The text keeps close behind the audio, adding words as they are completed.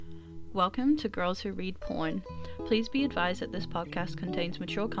Welcome to Girls Who Read Porn. Please be advised that this podcast contains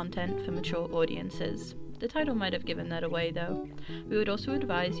mature content for mature audiences. The title might have given that away though. We would also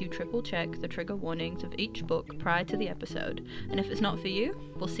advise you triple check the trigger warnings of each book prior to the episode, and if it's not for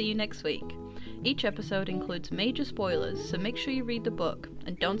you, we'll see you next week. Each episode includes major spoilers, so make sure you read the book,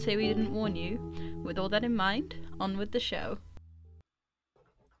 and don't say we didn't warn you. With all that in mind, on with the show.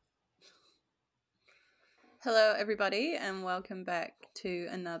 Hello everybody, and welcome back to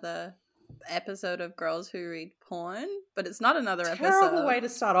another episode of Girls Who Read Porn, but it's not another episode. Terrible way to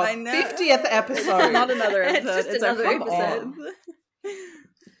start off. I know. 50th episode. Not another episode. It's another episode.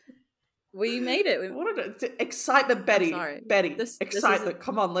 We made it. What excitement, Betty. Sorry. Betty. This excitement. is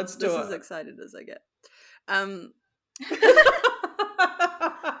Come on, let's do this it. is excited as I get.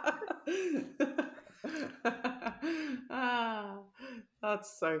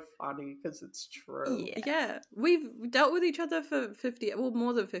 That's so funny because it's true. Yeah, we've dealt with each other for 50, well,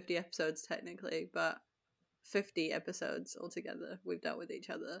 more than 50 episodes technically, but 50 episodes altogether we've dealt with each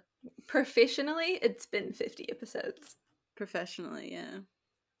other. Professionally, it's been 50 episodes. Professionally, yeah.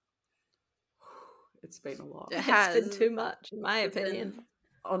 It's been a lot. It It's has. been too much, in my opinion.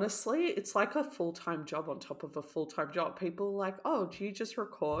 Honestly, it's like a full-time job on top of a full-time job. People are like, oh, do you just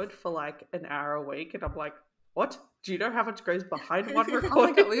record for like an hour a week? And I'm like, what? Do you know how much goes behind one recording? Oh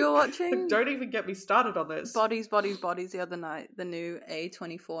my god, we were watching Like, don't even get me started on this. Bodies the other night, the new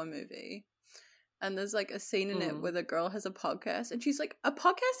A24 movie. And there's like a scene in it where the girl has a podcast and she's like, a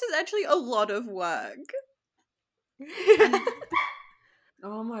podcast is actually a lot of work.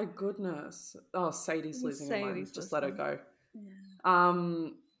 Oh my goodness. Oh, Sadie's losing her mind. Sadie's Just let her listening.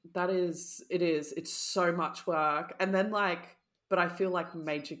 go. It's so much work. And then but I feel like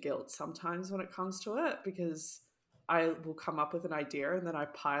major guilt sometimes when it comes to it because I will come up with an idea and then I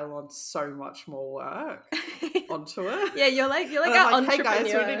pile on so much more work onto it. Yeah, you're like And our I'm like, hey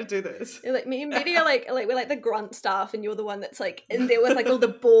entrepreneur. guys, we need to do this. You're like me and Betty are like we're like the grunt staff, and you're the one that's like in there with like all the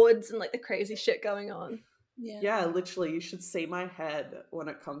boards and like the crazy shit going on. Yeah, literally, you should see my head when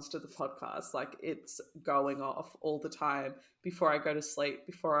it comes to the podcast. Like, it's going off all the time before I go to sleep,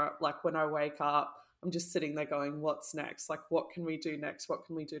 when I wake up, I'm just sitting there going, what's next? Like, what can we do next? What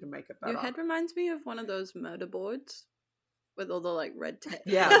can we do to make it better? Your head reminds me of one of those murder boards with all the like red tape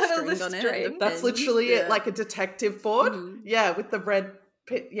Yeah. stringed on it. String. That's pins. literally it, Yeah. like a detective board. Mhm. Yeah, with the red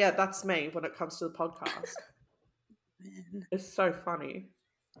pit. Yeah, that's me when it comes to the podcast. Man. It's so funny.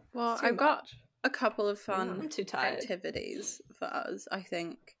 Well, Too I've got much. a couple of fun I'm too tired. activities for us. I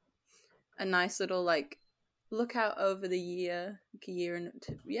think a nice little like look out over the year,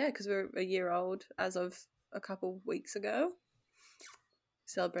 because we're a year old as of a couple weeks ago.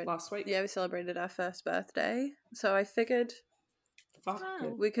 Last week. Yeah, we celebrated our first birthday, so I figured Fuck Wow.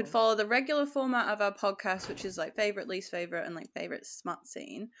 it. we could follow the regular format of our podcast, which is like favorite, least favorite, and like favorite smut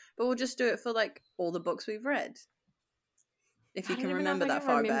scene. But we'll just do it for like all the books we've read. If you I can don't even know remember if I that can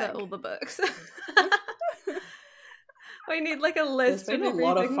far remember back. all the books. We need like a There's list been of a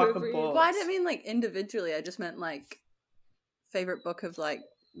lot of everything fucking we've read. books. Well, I didn't mean like individually. I just meant like favorite book of like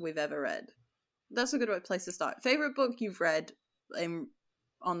we've ever read. That's a good place to start. Favorite book you've read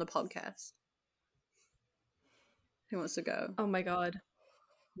on the podcast. Who wants to go? Oh my god.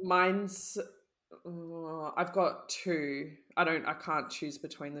 Mine's I've got two. I can't choose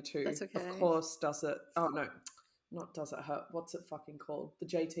between the two. That's okay. Of course, Does It Hurt? What's it fucking called? The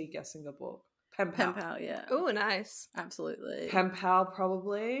JT Gessinger book. Pen Pal. Pen Pal, yeah. Oh, nice. Absolutely. Pen Pal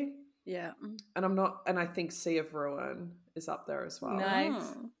probably. Yeah. And I think Sea of Ruin is up there as well. Nice.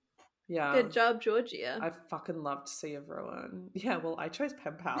 Oh. Yeah. Good job, Georgia. I fucking loved Sea of Ruin. Yeah, well, I chose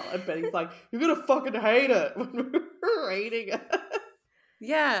Pen Pal, and Betty's like, "You're gonna fucking hate it" when we were reading it.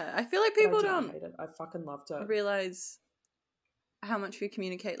 Yeah, I feel like But I people didn't don't hate it. I fucking loved it. realize how much we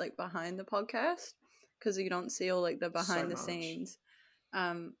communicate like behind the podcast because you don't see all like the behind the much. scenes.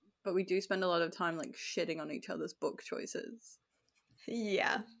 But we do spend a lot of time like shitting on each other's book choices.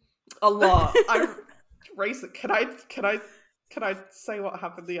 Yeah. A lot. Can I say what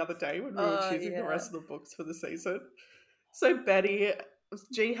happened the other day when we were choosing the rest of the books for the season? So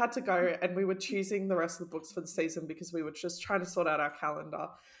G had to go and we were choosing the rest of the books for the season because we were just trying to sort out our calendar.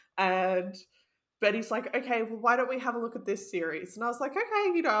 And Betty's like, okay, well, why don't we have a look at this series? And I was like,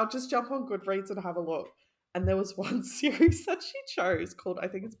 okay, I'll just jump on Goodreads and have a look. And there was one series that she chose called, I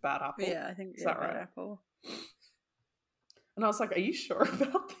think it's Bad Apple. Yeah, I think Is that Bad right? Apple. And I was like, are you sure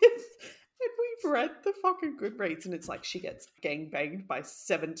about this? And we've read the fucking Goodreads and it's like she gets gangbanged by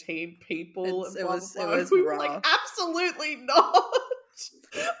 17 people. It was we were rough. like, absolutely not.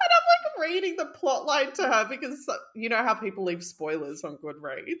 And I'm like reading the plot line to her because you know how people leave spoilers on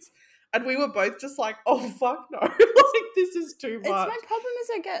Goodreads. And we were both just like, oh, fuck no. Like, this is too much. My problem is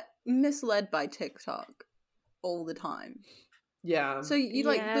I get misled by TikTok all the time. Yeah. So you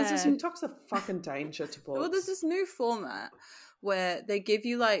like, there's this TikTok's a fucking danger to books. Well, there's this new format where they give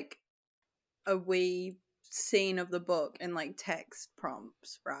you like a wee scene of the book in like text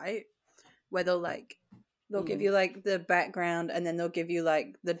prompts, right? Where they'll give you like the background and then they'll give you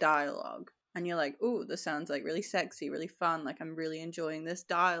like the dialogue. And you're like, ooh, this sounds like really sexy, really fun. Like, I'm really enjoying this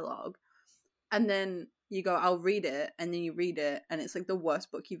dialogue. And then you go, I'll read it. And then you read it. And it's like the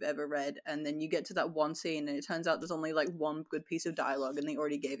worst book you've ever read. And then you get to that one scene. And it turns out there's only like one good piece of dialogue. And they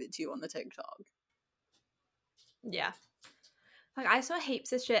already gave it to you on the TikTok. Yeah. Like, I saw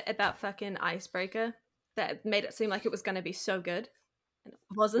heaps of shit about fucking Icebreaker that made it seem like it was going to be so good. And it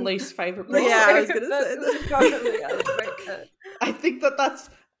wasn't. Least favourite book. Yeah, I was going to say that. I think that's...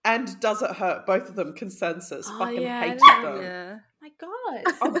 And Does It Hurt? Both of them consensus. Fucking hated them. Yeah. My God.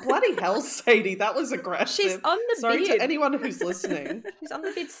 Oh, bloody hell, Sadie. That was aggressive. She's on the Sorry bed. to anyone who's listening. She's on the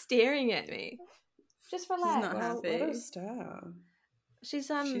bed staring at me. Just relax. She's not happy. Let her stare.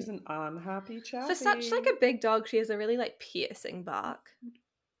 She's She's an unhappy child. for such like a big dog, she has a really like piercing bark.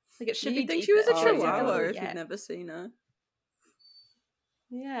 Like it should be. You'd think she was a Oh, yeah. chihuahua if Yeah. you'd never seen her.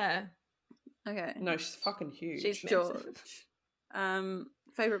 Yeah. Okay. No, she's fucking huge. She's George. massive.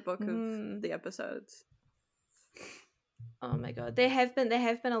 Favorite book of the episodes. Oh my God, there have been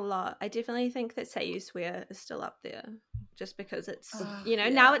a lot. I definitely think that Say You Swear is still up there, just because it's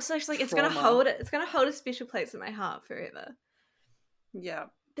now it's just like it's gonna hold a special place in my heart forever. Yeah.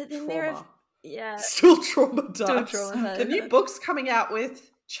 But then Trauma. still traumatized. traumatized. The new book's coming out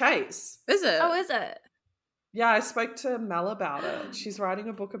with Chase. Is it? Oh, is it? Yeah, I spoke to Mel about it. She's writing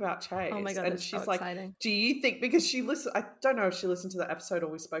a book about Chase. Oh my God, and that's she's so like, exciting. do you think, because she listened, I don't know if she listened to the episode or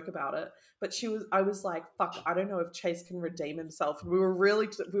we spoke about it, but I was like, fuck, I don't know if Chase can redeem himself. And we were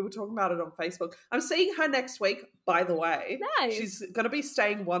talking about it on Facebook. I'm seeing her next week, by the way. Nice. She's going to be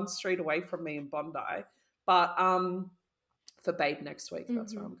staying one street away from me in Bondi. But for Babe next week,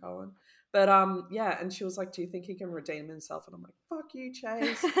 that's where I'm going. But yeah, and she was like, do you think he can redeem himself? And I'm like, fuck you,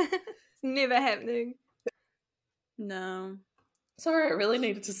 Chase. It's never happening. No. Sorry, I really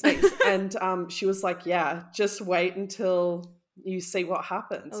needed to sneeze. And she was like, yeah, just wait until you see what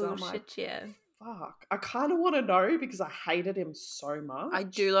happens. Oh, and I'm shit, like, yeah. fuck. I kind of want to know because I hated him so much. I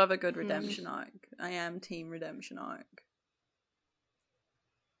do love a good redemption arc. I am team redemption arc.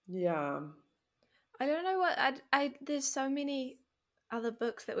 Yeah. I don't know what I there's so many other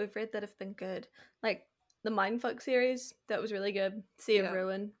books that we've read that have been good. Like the Mindfuck series, that was really good. Sea of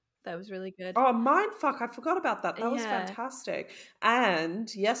Ruin, that was really good. Oh, Mindfuck. I forgot about that. That was Yeah. fantastic.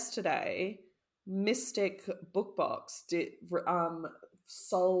 And yesterday, Mystic Bookbox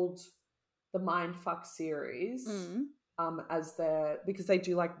sold the Mindfuck series as because they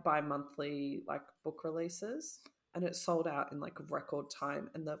do like bi-monthly like book releases, and it sold out in like record time,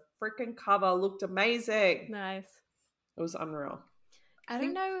 and the freaking cover looked amazing. Nice. It was unreal. I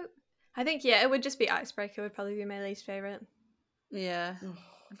don't know. I think it would just be Icebreaker would probably be my least favorite. Yeah.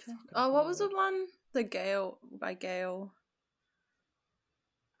 fucking Oh, what was the hard. one? The Gale by Gale.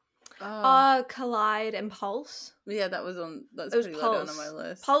 Collide and Pulse. Yeah, that was on. That's It was pretty low down Pulse. on my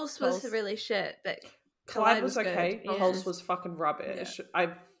list. Pulse was really shit, but Collide was good. okay. Yeah. Pulse was fucking rubbish.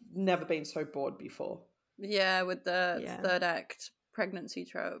 I've never been so bored before. Yeah, with the third act pregnancy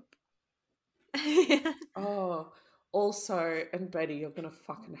trope. Yeah. Oh, also, and Betty, you're gonna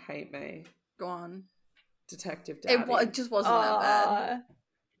fucking hate me. Go on. Detective Daddy. It just wasn't that bad.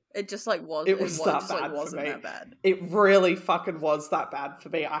 It just like was. It was that bad for wasn't me. that bad. It really fucking was that bad for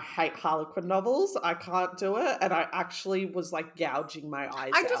me. I hate Harlequin novels. I can't do it, and I actually was like gouging my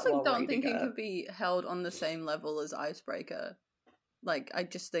eyes. I just out like while don't think reading it could be held on the same level as Icebreaker. Like I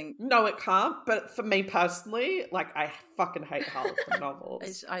just think No, it can't. But for me personally, like I fucking hate Harlequin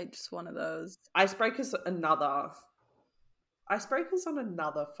novels. I just one of those. Icebreaker's on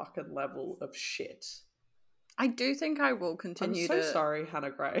another fucking level of shit. I do think I will continue I'm so sorry,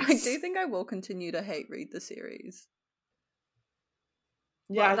 Hannah Grace. I do think I will continue to hate read the series.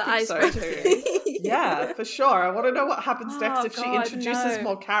 Yeah, What, I the think so Icebreaker too. Yeah, for sure. I want to know what happens next if she God, introduces no.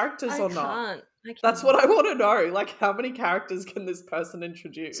 more characters or not. I can't. That's what I want to know. Like, how many characters can this person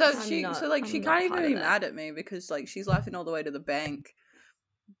introduce? So I'm she not- she I'm can't not even part be of that. mad at me because like she's laughing all the way to the bank.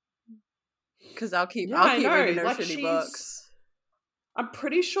 Because I'll keep I reading her like, shitty books. I'm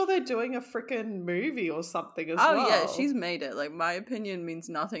pretty sure they're doing a freaking movie or something as Oh well. yeah, she's made it. Like my opinion means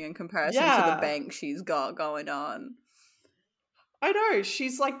nothing in comparison to Yeah. the bank she's got going on. I know,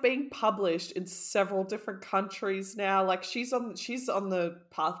 she's like being published in several different countries now. Like she's on the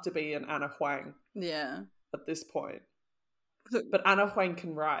path to be an Anna Huang Yeah. at this point. But Anna Huang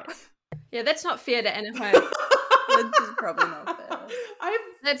can write. Yeah, that's not fair to Anna Hope. Which is probably not fair.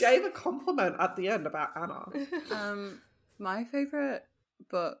 I gave a compliment at the end about Anna. My favorite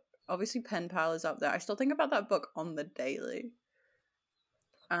book, obviously Pen Pal is up there. I still think about that book on the daily.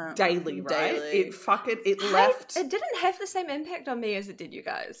 Daily, right? Daily. It left. It didn't have the same impact on me as it did you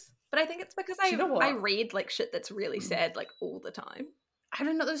guys. But I think it's because I read like shit that's really sad like all the time. I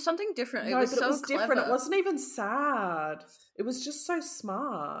don't know. There's something different. No, it was but so it was clever. different. It wasn't even sad. It was just so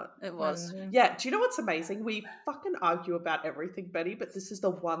smart. It was. Yeah. Do you know what's amazing? We fucking argue about everything, Betty, but this is the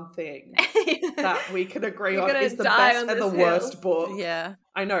one thing that we can agree on is the best and the worst book. Yeah.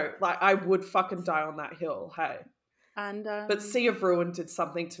 I know. Like, I would fucking die on that hill. Hey. And but Sea of Ruin did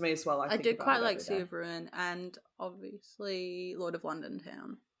something to me as well. I did quite like Sea of Ruin, and obviously Lord of London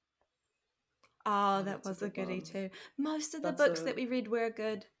Town. Oh, that was a goodie too. Most of the books that we read were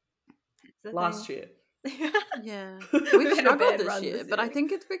good. Last year. Yeah. We've struggled this year, but I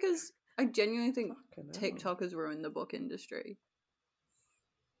think it's because I genuinely think TikTok has ruined the book industry.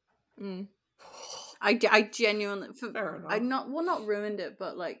 I genuinely... not ruined it,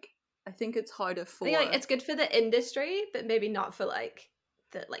 but like, I think it's harder for... it's good for the industry, but maybe not for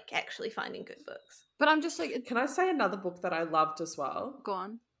actually finding good books. But I'm just like... Can I say another book that I loved as well? Go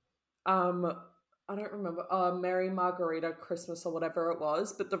on. I don't remember. Mary Margarita Christmas or whatever it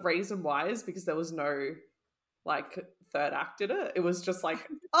was. But the reason why is because there was no like third act in it. It was just like,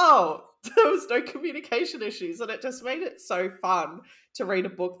 there was no communication issues, and it just made it so fun to read a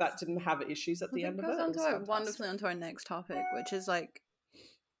book that didn't have issues at the end of it. It goes wonderfully onto our next topic, which is like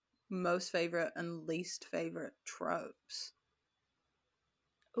most favorite and least favorite tropes.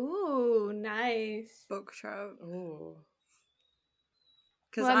 Ooh, nice. Book trope. Ooh.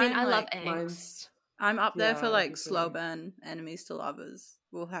 Because I love angst. I'm up there for like slow burn, enemies to lovers.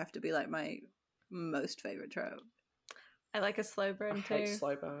 Will have to be like my most favorite trope. I like a slow burn too. I hate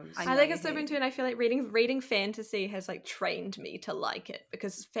slow burns. I like a slow burn too, and I feel like reading fantasy has like trained me to like it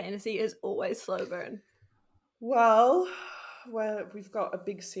because fantasy is always slow burn. Well, we've got a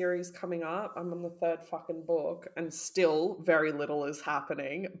big series coming up. I'm on the 3rd fucking book, and still very little is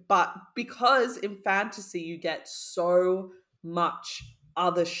happening. But because in fantasy you get so much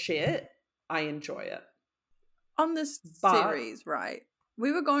other shit, I enjoy it. On this series, right?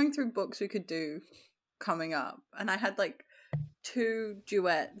 We were going through books we could do coming up, and I had like 2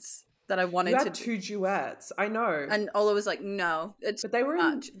 duets that I wanted to do. 2 duets, I know. And Ola was like, no, it's but they were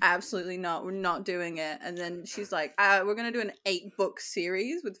absolutely not. We're not doing it. And then she's like, we're going to do an 8-book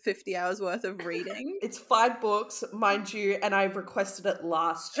series with 50 hours worth of reading. It's 5 books, mind you, and I requested it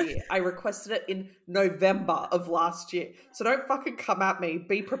last year. I requested it in November of last year. So don't fucking come at me.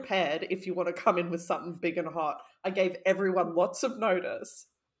 Be prepared if you want to come in with something big and hot. I gave everyone lots of notice.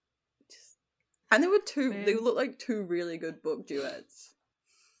 And there were 2, they looked like 2 really good book duets.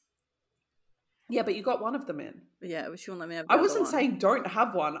 Yeah, but you got one of them in. Yeah, but she won't let me have I wasn't saying don't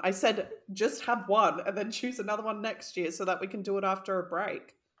have one. I said just have one and then choose another one next year so that we can do it after a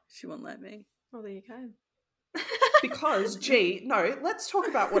break. She won't let me. Well, there you go. Because, let's talk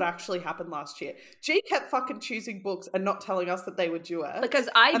about what actually happened last year. G kept fucking choosing books and not telling us that they were duets. Because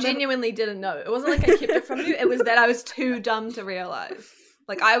I genuinely didn't know. It wasn't like I kept it from you. It was that I was too dumb to realize.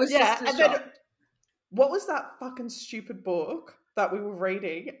 Like, I was just and then, what was that fucking stupid book that we were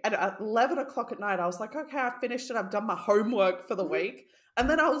reading? And at 11 o'clock at night, I was like, okay, I finished it. I've done my homework for the week. And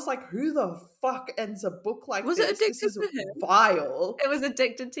then I was like, who the fuck ends a book like this? Was it Addicted this is to Him? Vile. It was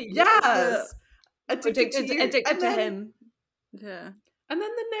Addicted to You. Yes. Addicted to You. Addicted to Him. Yeah. And then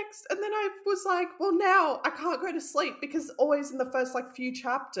I was like, well, now I can't go to sleep because always in the first like few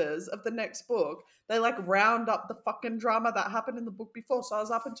chapters of the next book, they like round up the fucking drama that happened in the book before. So I was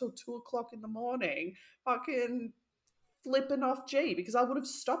up until 2 o'clock in the morning, fucking flipping off G, because I would have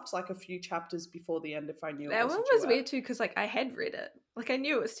stopped like a few chapters before the end if I knew that it was one was weird too, because like I had read it. Like I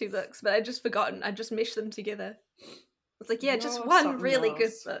knew it was 2 books, but I'd just forgotten. I just meshed them together. It's like, just one really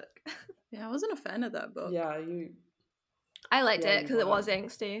good book. Yeah, I wasn't a fan of that book. Yeah, I liked it because it was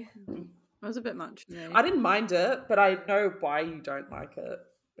angsty. It was a bit much. Yeah. I didn't mind it, but I know why you don't like it.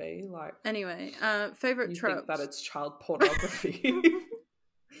 B, like anyway, favorite tropes. Think that it's child pornography.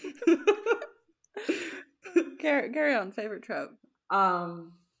 Carry on. Favorite trope.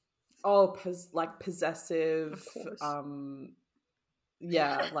 Possessive. Of course.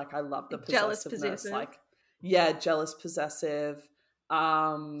 Like I love the possessiveness. Jealous, possessive. Like, jealous, possessive.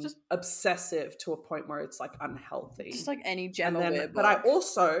 Just obsessive to a point where it's like unhealthy. Just like any Gemma Weir book. But I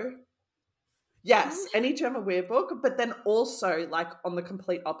also, any Gemma Weir book, but then also like on the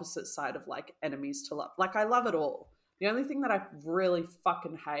complete opposite side of like enemies to love. Like I love it all. The only thing that I really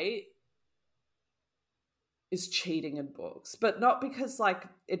fucking hate is cheating in books, but not because like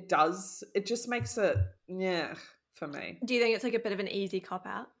it does. It just makes it for me. Do you think it's like a bit of an easy cop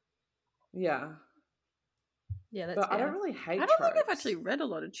out? Yeah. Yeah, that's but fair. I don't really hate. I don't think I've actually read a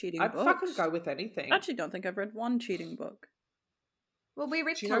lot of cheating books. I'd fucking go with anything. I actually don't think I've read one cheating book. Well, we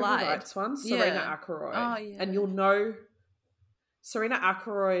read Do you know Collide. who writes one? Serena Ackroyd. Oh, yeah. And you'll know Serena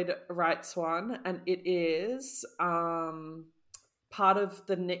Ackroyd writes one, and it is part of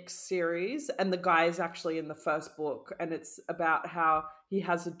the Nyx series, and the guy is actually in the first book, and it's about how he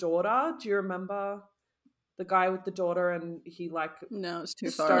has a daughter. Do you remember the guy with the daughter, and he like no, it's too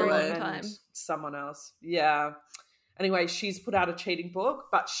far away. And someone else, yeah. Anyway, she's put out a cheating book,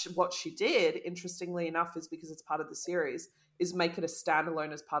 but what she did, interestingly enough, is because it's part of the series, is make it a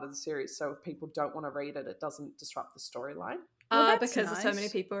standalone as part of the series. So if people don't want to read it, it doesn't disrupt the storyline. Because so many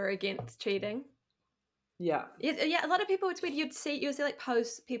people are against cheating. Yeah. Yeah, a lot of people, it's weird, you'll see like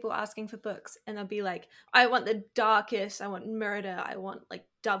posts, people asking for books, and they'll be like, I want the darkest, I want murder, I want like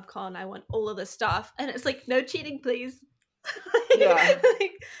Dubcon, I want all of this stuff. And it's like, no cheating, please. Yeah.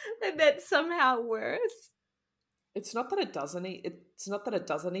 And that's somehow worse. It's not that it does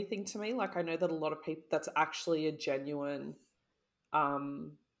anything to me. Like, I know that a lot of people, that's actually a genuine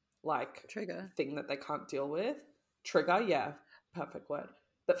like trigger thing that they can't deal with. Trigger, yeah, perfect word.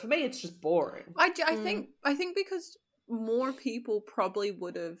 But for me, it's just boring. I think because more people probably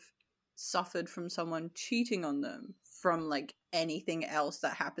would have suffered from someone cheating on them from like anything else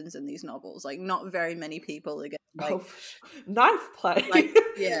that happens in these novels. Like, not very many people again. Like knife play. Like,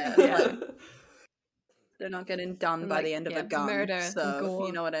 yeah. Like, they're not getting done by the end of a gun. Murder, so gore.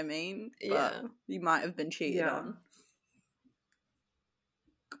 you know what I mean? Yeah. But you might have been cheated on.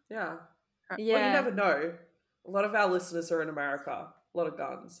 Yeah. Yeah. Well, you never know. A lot of our listeners are in America. A lot of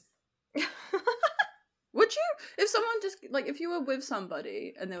guns. Would you, if someone just, like, if you were with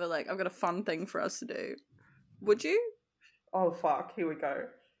somebody and they were like, I've got a fun thing for us to do, would you? Oh, fuck. Here we go.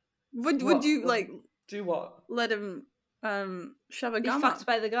 Would you, like... Do what? Let him shove a gun Be fucked up.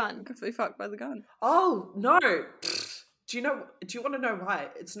 by the gun. Be fucked by the gun. Oh, no. Do you want to know why?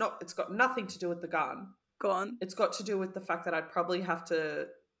 It's got nothing to do with the gun. Go on. It's got to do with the fact that I'd probably have to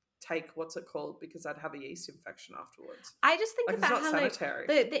take, what's it called? Because I'd have a yeast infection afterwards. I just think like, about it's not how sanitary.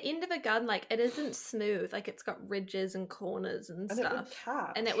 like the end of a gun, like, it isn't smooth. Like, it's got ridges and corners and stuff. It would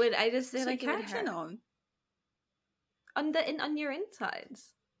catch. And it would. I just feel So like it would catching hurt. on your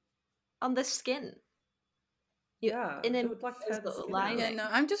insides, on the skin. And then it would like tear the skin line. out. Yeah, no,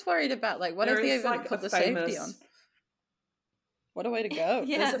 I'm just worried about, like, what if they even like put the safety on? What a way to go.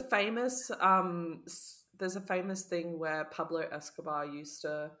 Yeah. There's a famous thing where Pablo Escobar used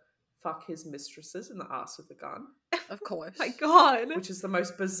to fuck his mistresses in the ass with a gun. Of course. My God. Which is the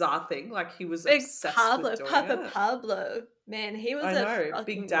most bizarre thing. Like, he was Big obsessed Pablo, with doing Papa it. Pablo. Man, he was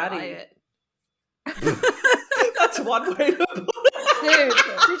Big Daddy. riot. That's one way to put it. Dude,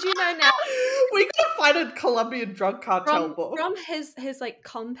 did you know now? We gotta find a Colombian drug cartel book. From his like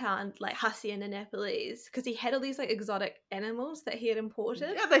compound, like Hacienda Nepalese, because he had all these like exotic animals that he had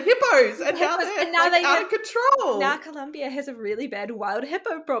imported. Yeah, the hippos, and now they're out of control. Now Colombia has a really bad wild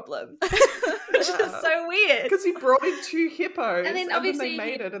hippo problem, which is so weird. Because he brought in 2 hippos, and then obviously they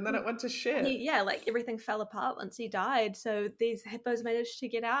made it, and then it went to shit. Like everything fell apart once he died. So these hippos managed to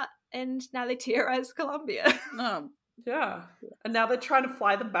get out, and now they terrorize Colombia. No. Yeah. And now they're trying to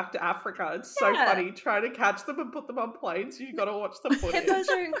fly them back to Africa. It's so funny, trying to catch them and put them on planes. You got to watch the footage. Hippos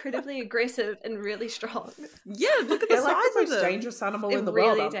are incredibly aggressive and really strong. Yeah, look at the They're like size the of most them. dangerous animal They're in the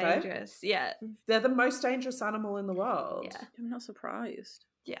world, really aren't dangerous. they? Yeah. They're the most dangerous animal in the world. Yeah. I'm not surprised.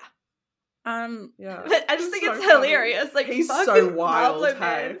 Yeah. Yeah. But I just think so it's funny. hilarious. Like, he's fucking so wild, Pablo, hey?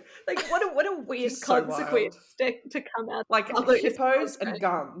 man. Like, what a weird He's so consequence to come out. Like Pablo is hippos so and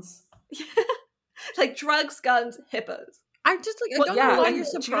guns. like drugs, guns, hippos. I just like, I don't know why you're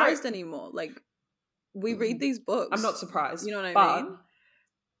and surprised anymore. Like, we read these books. I'm not surprised. You know what I I mean?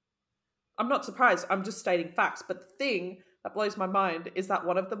 I'm not surprised. I'm just stating facts. But the thing that blows my mind is that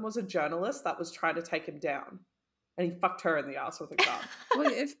one of them was a journalist that was trying to take him down. And he fucked her in the ass with a gun.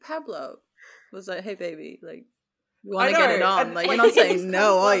 Wait, if Pablo was like, hey, baby, like, you want to get it on? Like, you're not saying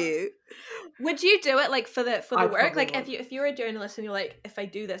no, are you? Would you do it like for the work? Like, would. if you're a journalist and you're like, if I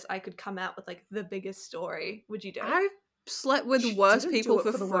do this, I could come out with like the biggest story. Would you do it? I've slept with She worse didn't people do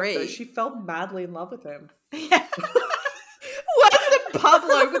it for the work, free. though. She fell madly in love with him. Yeah. Where's the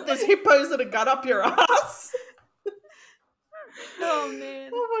Pablo with this hippos and a gun up your ass? Oh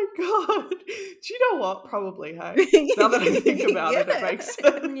man. Oh my god. Do you know what? Probably, hey. Now that I think about it, it makes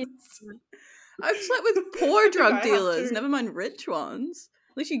sense. I've slept with poor drug I have dealers, to. never mind rich ones.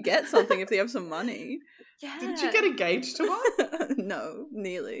 At least you get something if they have some money. Yeah. Did you get engaged to one? No,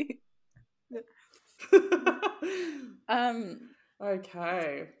 nearly.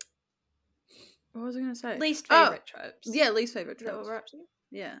 Okay. What was I going to say? Least favorite tropes. Yeah, least favorite Is that tropes. what we're up to?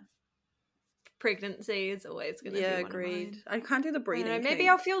 Yeah. Pregnancy is always going to be one agreed. of mine. I can't do the breeding. Maybe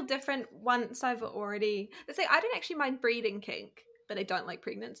I'll feel different once I've already. Let's say I don't actually mind breeding kink, but I don't like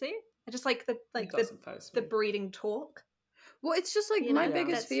pregnancy. I just like the breeding talk. Well, it's just like my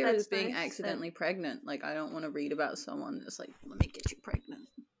biggest fear is being nice, accidentally pregnant. Like, I don't want to read about someone that's like, let me get you pregnant.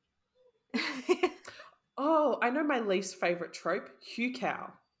 Oh, I know my least favorite trope: Hugh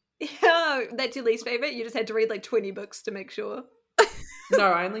Cow. Oh, that's your least favorite? You just had to read like 20 books to make sure. No,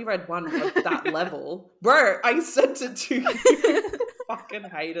 I only read one of that level. Bro, I sent it to you. Fucking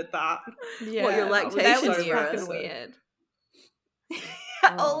hated that. Yeah, what, your lactation that was era? fucking weird.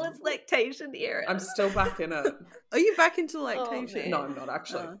 All its lactation era. I'm still back in it. Are you back into lactation? No, I'm not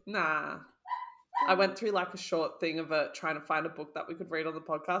actually. Nah. I went through like a short thing of it, trying to find a book that we could read on the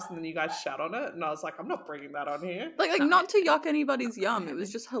podcast, and then you guys shat on it, and I was like, I'm not bringing that on here. Like not to yuck anybody's yum. It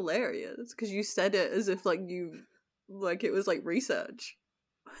was just hilarious because you said it as if like it was like research.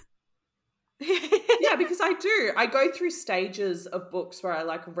 Yeah, because I do. I go through stages of books where I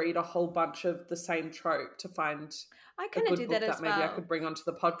like read a whole bunch of the same trope to find I a kind of good do book that as that maybe well. I could bring onto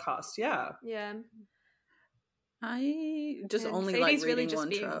the podcast. Yeah. Yeah. I just And only Sadie's like really reading just one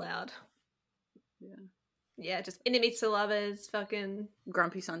being trope. loud. Yeah. Yeah, just enemies to lovers, fucking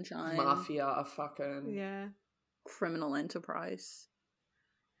Grumpy Sunshine. Mafia, fucking. yeah. Criminal Enterprise.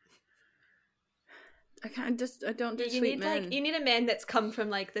 I don't do You sweet need men. you need a man that's come from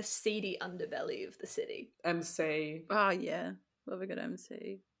like the seedy underbelly of the city. MC. Oh yeah, love a good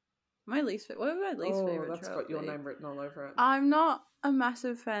MC. My least favorite. What would my least favorite? That's trope got your be? name written all over it. I'm not a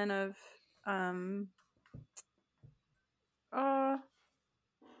massive fan of. I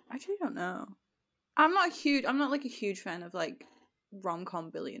actually don't know. I'm not like a huge fan of like rom-com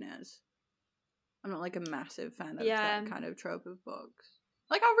billionaires. I'm not like a massive fan of that kind of trope of books.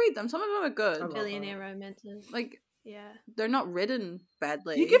 Like I'll read them. Some of them are good. Billionaire romances. Like yeah. they're not written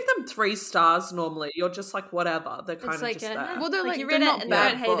badly. You give them 3 stars normally. You're just like, whatever. They're kind of like just a, there. Well, they're like you they're read not it and bad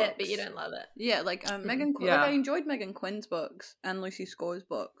you don't hate books. it, but you don't love it. Yeah, like Megan Quinn. Yeah. Like I enjoyed Megan Quinn's books and Lucy Score's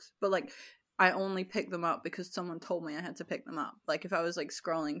books, but like I only picked them up because someone told me I had to pick them up. Like if I was like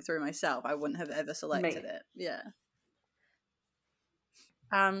scrolling through myself, I wouldn't have ever selected it. Yeah.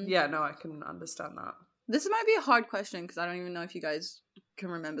 Yeah, no, I can understand that. This might be a hard question because I don't even know if you guys can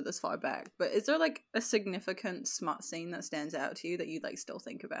remember this far back. But is there like a significant smut scene that stands out to you that you like still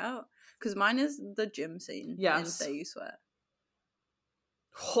think about? Because mine is the gym scene in Say You Swear.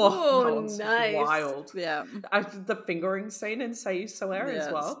 Oh, nice. Wild. Yeah. The fingering scene in Say You Swear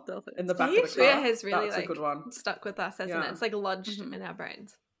as well. In the back Say You of the Swear car. has really That's like a good one. stuck with us, hasn't it? It's like lodged in our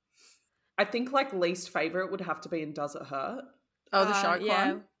brains. I think like least favorite would have to be in Does It Hurt? Oh, the shark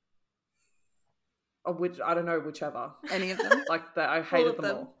one? Or I don't know, whichever. Any of them? Like I hated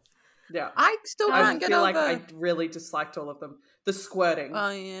them all. Yeah. I still can't get over. I feel like I really disliked all of them. The squirting. Oh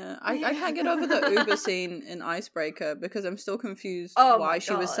yeah, I can't get over the Uber scene in Icebreaker because I'm still confused why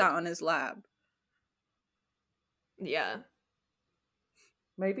she was sat on his lap. Yeah.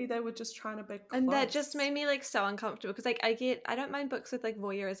 Maybe they were just trying to be close. And that just made me like so uncomfortable because like I don't mind books with like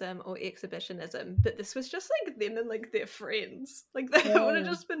voyeurism or exhibitionism, but this was just like them and like their friends. Like that would have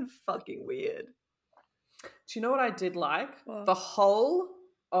just been fucking weird. Do you know what I did like? What? The whole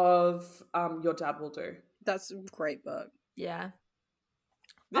of Your Dad Will Do. That's a great book. Yeah.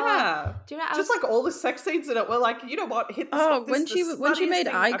 Yeah. Do you know just like all the sex scenes in it were like, you know what? Hit this when she made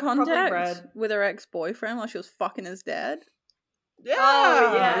eye contact with her ex-boyfriend while she was fucking his dad. Yeah.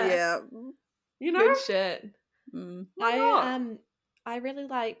 Oh yeah. Yeah. You know? Good shit. Why I really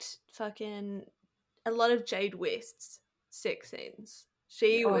liked fucking a lot of Jade West's sex scenes.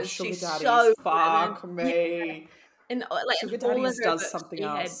 She's so fuck me. Yeah. And like Sugar all Daddies of her does books, something she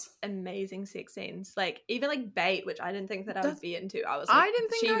else. had amazing sex scenes. Like even like Bait, which I didn't think that I would be into. I was. I like, didn't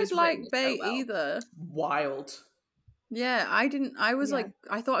think I would like Bait either. Wild. Yeah, I didn't. I was like,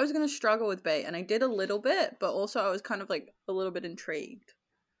 I thought I was going to struggle with Bait, and I did a little bit, but also I was kind of like a little bit intrigued.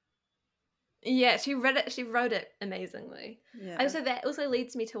 Yeah, she wrote it amazingly. Yeah. And so that also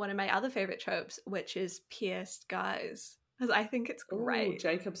leads me to one of my other favorite tropes, which is pierced guys. Because I think it's great. Ooh,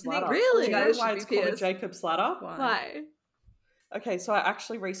 Jacob's Ladder. Really? Do you know Guys why should it's be called a pierced. Jacob's Ladder? Why? Okay, so I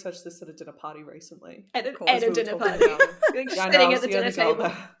actually researched this at a dinner party recently. At a We were dinner talking party. about it. Like Yeah, I know, sitting I at was the the dinner only girl table.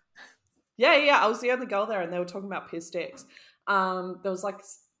 there. Yeah, I was the only girl there, and they were talking about pierced dicks. There was like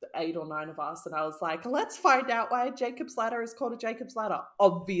 8 or 9 of us, and I was like, let's find out why a Jacob's Ladder is called a Jacob's Ladder.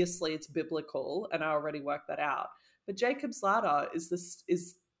 Obviously, it's biblical, and I already worked that out. But Jacob's Ladder is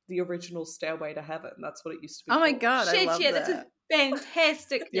the original Stairway to Heaven. That's what it used to be. Oh my called. god, I love that. That's a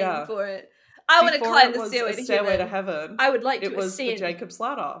fantastic name for it. I want to climb the Stairway to Heaven. I would like to ascend. It was ascend. the Jacob's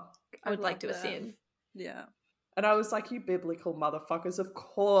Ladder. I would like to ascend. Yeah. And I was like, you biblical motherfuckers, of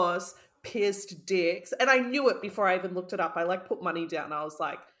course, pierced dicks. And I knew it before I even looked it up. I like put money down. I was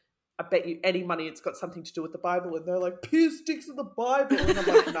like, I bet you any money it's got something to do with the Bible. And they're like, pierced dicks in the Bible. And I'm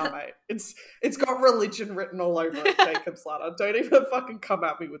like, no, mate. It's got religion written all over it, Jacob's Ladder. Don't even fucking come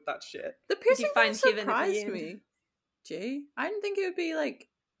at me with that shit. The piercing thing surprised me. Gee, I didn't think it would be like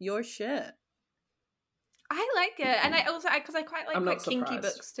your shit. I like it, and I also because I quite like kinky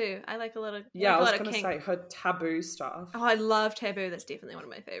books too. I like a lot of I was gonna say her taboo stuff. Oh, I love taboo. That's definitely one of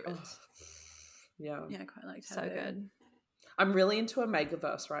my favorites. Yeah, I quite like taboo. So good. I'm really into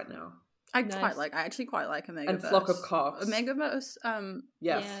Omegaverse right now. I actually quite like Omegaverse and Flock of Cocks. Omegaverse,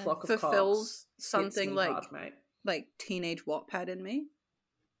 Flock of fulfills Cocks something like teenage Wattpad in me.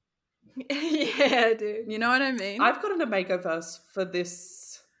 Yeah, dude. You know what I mean? I've got an Omegaverse for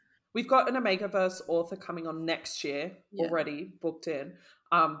this. We've got an Omegaverse author coming on next year already booked in.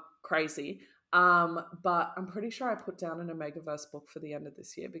 Crazy. But I'm pretty sure I put down an Omegaverse book for the end of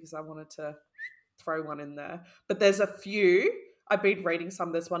this year because I wanted to throw one in there. But there's a few. I've been reading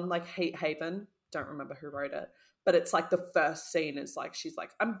some. There's one like Heat Haven. Don't remember who wrote it. But it's like the first scene is like, she's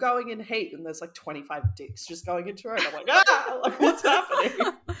like, I'm going in heat. And there's like 25 dicks just going into her. And I'm like, like what's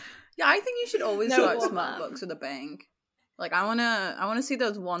happening? Yeah, I think you should always start smart books with a bang. Like, I wanna see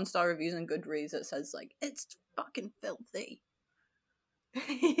those 1-star reviews on Goodreads that says like, it's fucking filthy.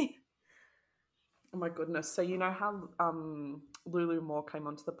 Oh my goodness. So you know how Lulu Moore came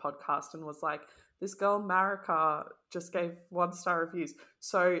onto the podcast and was like, this girl Marika just gave 1-star reviews.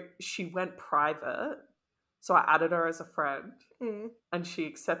 So she went private. So I added her as a friend and she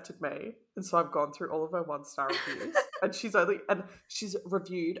accepted me. And so I've gone through all of her 1-star reviews. and she's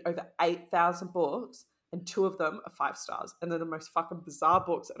reviewed over 8,000 books. And 2 of them are 5 stars. And they're the most fucking bizarre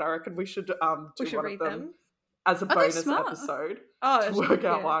books. And I reckon we should do one of them as a bonus episode to work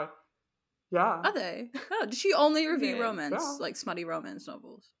out why. Yeah. Are they? Oh, does she only review romance, like smutty romance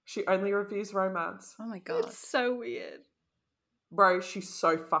novels? She only reviews romance. Oh my God. It's so weird. Bro, she's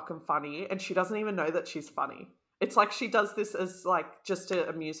so fucking funny. And she doesn't even know that she's funny. It's like she does this as like just to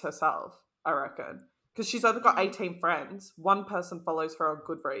amuse herself, I reckon. Because she's only got 18 friends. One person follows her on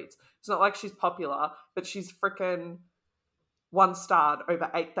Goodreads. It's not like she's popular, but she's freaking 1-starred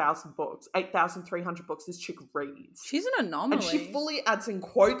over 8,000 books. 8,300 books this chick reads. She's an anomaly. And she fully adds in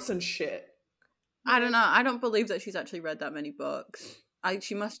quotes and shit. I don't know. I don't believe that she's actually read that many books.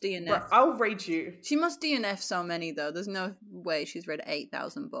 She must DNF. Bro, I'll read you. She must DNF so many, though. There's no way she's read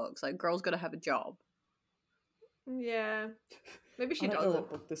 8,000 books. Like, girl's got to have a job. Yeah. Maybe she doesn't. I don't know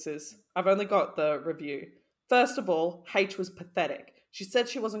what book this is. I've only got the review. First of all, H was pathetic. She said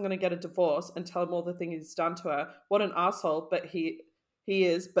she wasn't going to get a divorce and tell him all the things he's done to her. What an asshole, but he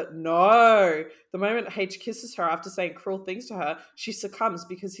is. But no. The moment H kisses her after saying cruel things to her, she succumbs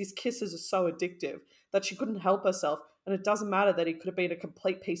because his kisses are so addictive that she couldn't help herself. And it doesn't matter that he could have been a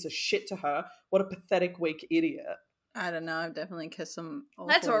complete piece of shit to her. What a pathetic, weak idiot. I don't know. I've definitely kissed some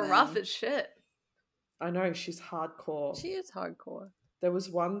That's rough as shit. I know, she's hardcore. She is hardcore. There was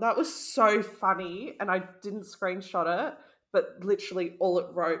one that was so funny, and I didn't screenshot it, but literally all it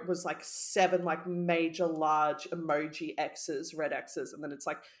wrote was like 7 like major large emoji X's, red X's, and then it's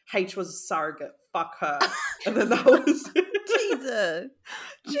like, H was a surrogate, fuck her. And then that was it. Jesus.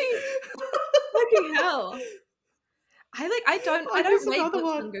 Jeez. Fucking hell. I don't rate books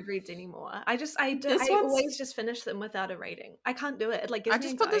on Goodreads anymore. I always just finish them without a rating. I can't do it. I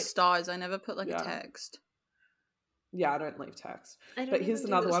just put the stars. I never put like a text. Yeah, I don't leave text. But here's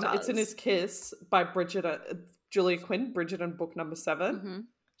another one. It's In His Kiss by Julia Quinn, Bridget in book number 7. Mm-hmm.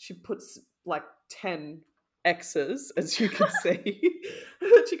 She puts like 10 X's, as you can see.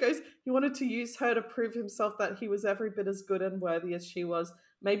 And then she goes, he wanted to use her to prove himself that he was every bit as good and worthy as she was.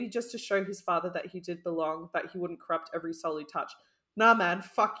 Maybe just to show his father that he did belong, that he wouldn't corrupt every soul he touched. Nah, man,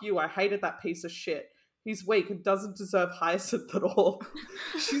 fuck you. I hated that piece of shit. He's weak and doesn't deserve Hyacinth at all.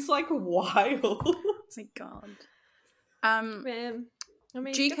 She's like wild. Oh my God. Man. I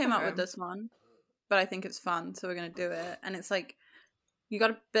mean, G came up with this one, but I think it's fun, so we're going to do it. And it's like, you got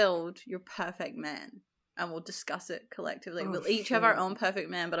to build your perfect man, and we'll discuss it collectively. We'll each have our own perfect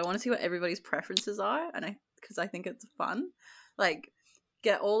man, but I want to see what everybody's preferences are, and because I think it's fun. Like,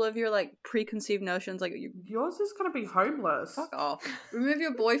 get all of your like preconceived notions. Like yours is gonna be homeless. Fuck off. Remove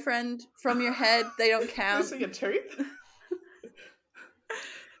your boyfriend from your head. They don't count. Missing a tooth.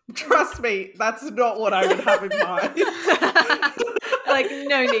 Trust me, that's not what I would have in mind. Like,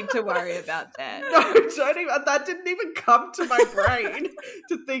 no need to worry about that. No, that didn't even come to my brain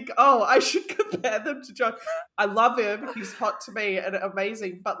to think, oh, I should compare them to John. I love him. He's hot to me and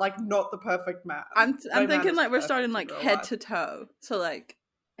amazing, but like not the perfect man. I'm thinking like we're starting like head to toe. So like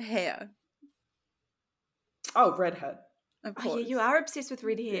hair. Oh, redhead. Of course. Oh, yeah, you are obsessed with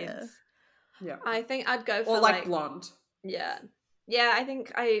red heads. Yeah. I think I'd go for or like blonde. Yeah. Yeah, I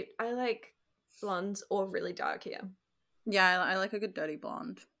think I like blondes or really dark hair. Yeah, I like a good dirty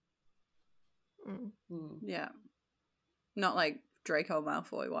blonde. Mm. Yeah. Not like Draco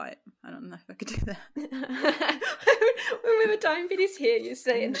Malfoy white. I don't know if I could do that. When we were dyeing Betty's hair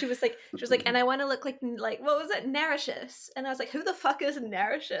yesterday, and she was like, and I want to look like what was it, Narcissus? And I was like, who the fuck is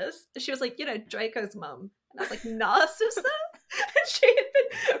Narcissus? And she was like, Draco's mum. And I was like, Narcissa? And she had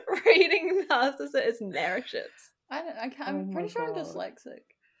been reading Narcissa as Narcissus. I'm pretty sure I'm dyslexic.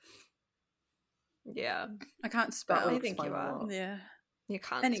 Yeah. I can't spell. I think you are. Yeah. You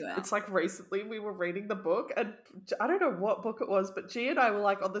can't. Anyway. It's like recently we were reading the book and I don't know what book it was, but G and I were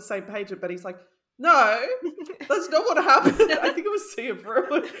like on the same page and Betty's like, no, that's not what happened. I think it was Sea of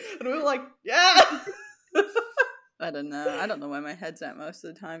Ruin. And we were like, yeah. I don't know. I don't know where my head's at most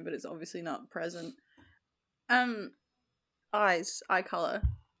of the time, but it's obviously not present. Eye color.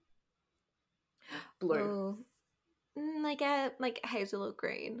 Blue. Like hazel or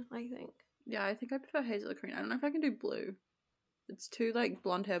green, I think. Yeah, I think I prefer hazel or green. I don't know if I can do blue. It's too like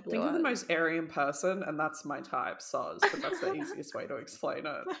blonde hair, blue Think eyes. of the most Aryan person, and that's my type, soz. But that's the easiest way to explain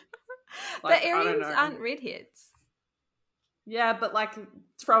it. But Aryans aren't redheads. Yeah, but like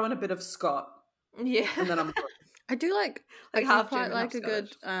throw in a bit of Scott. Yeah. And then I'm good. I do like half quite German, like half a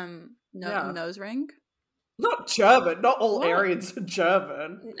good nose ring. Not German. Not all Aryans are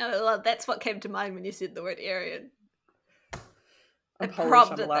German. No, that's what came to mind when you said the word Aryan. I'm Polish,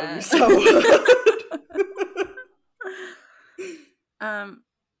 I'm allowed to be so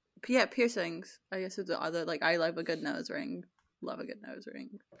yeah, piercings. I guess it's the other, like, I love a good nose ring. Love a good nose ring.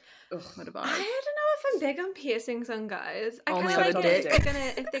 Ugh. What about? I don't know if I'm big on piercings on guys. I Only kind of on like the it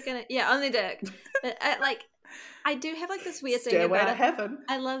if they're gonna yeah, on the dick. But I do have like this weird thing Stairway about to heaven.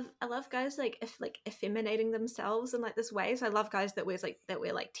 I love guys like effeminating themselves in like this way. So I love guys that wear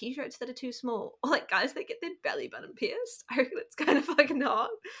like t-shirts that are too small, or like guys that get their belly button pierced. I reckon it's kind of fucking hot.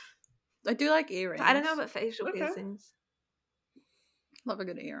 I do like earrings. But I don't know about facial piercings. Love a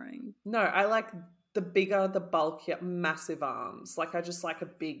good earring. No, I like the bigger, the bulkier, massive arms. Like I just like a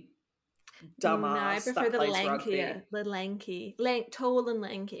big dumb ass. No, I prefer that the plays lankier, rugby. tall and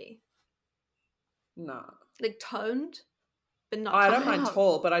lanky. No. Like toned, but not. I don't toned. mind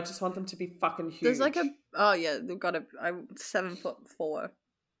tall, but I just want them to be fucking huge. There's like they've got I'm 7'4".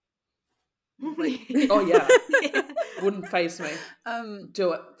 Oh yeah. Wouldn't face me.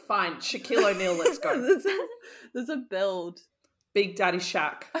 Do it. Fine. Shaquille O'Neal, let's go. There's a build. Big Daddy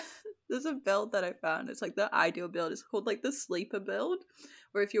Shaq. There's a build that I found. It's like the ideal build. It's called like the sleeper build,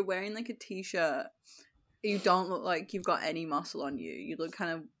 where if you're wearing like a t-shirt, you don't look like you've got any muscle on you. You look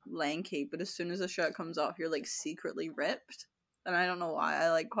kind of lanky, but as soon as the shirt comes off, you're like secretly ripped. And I don't know why.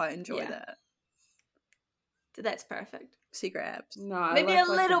 I like quite enjoy that. So that's perfect. Secret abs. No, Maybe I a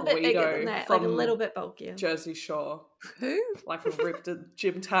little bit bigger than that, like a from little bit bulkier. Jersey Shore. Who? Like a ripped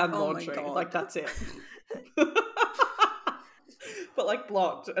gym tan Oh my laundry. God. Like that's it. But like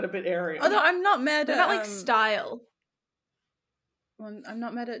blonde and a bit Aryan. Although I'm not mad What at about like style? I'm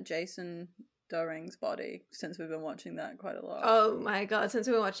not mad at Jason Dohring's body since we've been watching that quite a lot. Oh my god! Since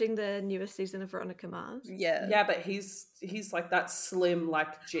we were watching the newest season of Veronica Mars. Yeah. Yeah, but he's like that slim,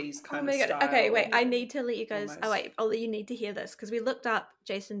 like G's kind of style. Okay, wait. I need to let you guys. Almost. Oh wait, you need to hear this because we looked up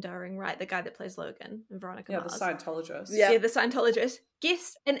Jason Dohring, right? The guy that plays Logan in Veronica Mars. The Scientologist. Yeah, the Scientologist.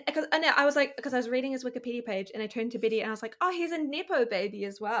 Guess, and I was like, because I was reading his Wikipedia page, and I turned to Betty, and I was like, oh, he's a nepo baby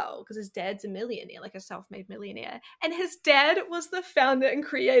as well, because his dad's a millionaire, like a self-made millionaire, and his dad was the founder and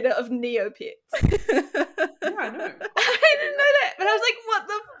creator of Neopets. Yeah, I know. I didn't know that, but I was like, what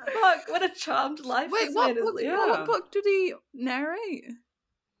the fuck? What a charmed life Wait, this what man is living. what book did he narrate?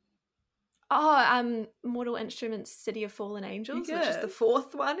 Oh, Mortal Instruments, City of Fallen Angels, which is Yeah. the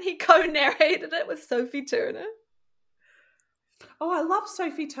fourth one. He co-narrated it with Sophie Turner. Oh, I love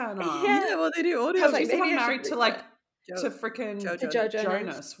Sophie Turner. Yeah. Well, they do audio. Because like, she's the maybe one I should married to read like that. to freaking Joe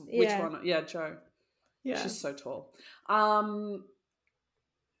Jonas. Which Yeah. one? Yeah, Joe. Yeah. She's so tall.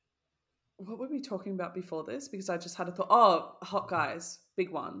 What were we talking about before this? Because I just had a thought. Oh, hot guys,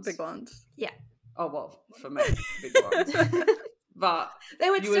 big ones. Big ones. Oh well, for me, big ones. But They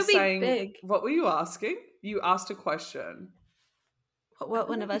would you were still be saying, big. what were you asking? You asked a question. What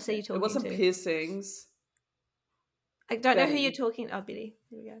one of us are you talking It wasn't to? piercings. I don't know who Betty. you're talking. Oh, Betty.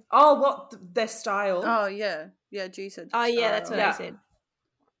 Here we go. Oh, what their style? Oh yeah. Yeah, G said. Oh yeah, that's what I Yeah. said.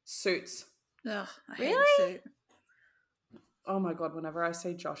 Suits. Ugh, I hate Really? the suit. Oh my god, whenever I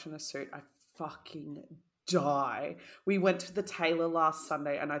see Josh in a suit, I fucking die. We went to the tailor last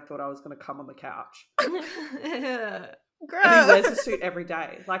Sunday and I thought I was going to come on the couch. Gross. And he wears a suit every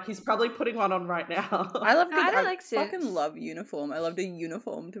day. Like, he's probably putting one on right now. I love. I don't like suits. Fucking love uniform. I loved a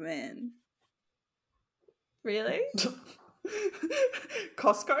uniformed man. Really?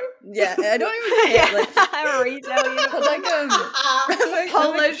 Costco? Yeah, I don't even care. Like, A retail uniform. like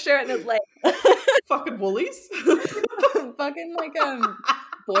Polo shirt and a leg. Fucking Woolies? fucking like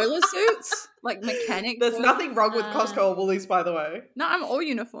boiler suits, like mechanic. There's boiler- nothing wrong with Costco or Woolies, by the way. No, I'm all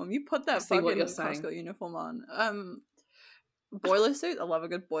uniform. You put that see what fucking you're saying. Costco uniform on. Boiler suit. I love a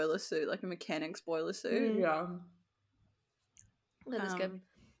good boiler suit, like a mechanic's boiler suit. Yeah. That is good.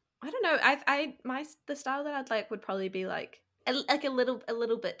 I don't know. The style that I'd like would probably be like a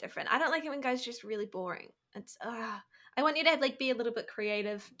little bit different. I don't like it when guys are just really boring. It's I want you to like be a little bit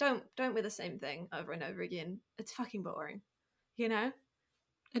creative. Don't wear the same thing over and over again. It's fucking boring. You know?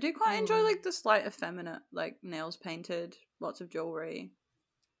 I do quite enjoy like the slight effeminate, like nails painted, lots of jewelry.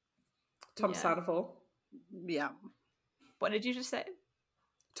 Tom Yeah. Sandoval. Yeah. What did you just say?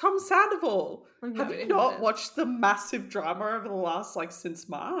 Tom Sandoval. I've Have no you idea who not that is. watched the massive drama over the last, like, since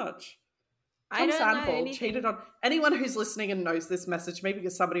March? I Tom don't know Sandoval anything. cheated on anyone who's listening and knows this message, maybe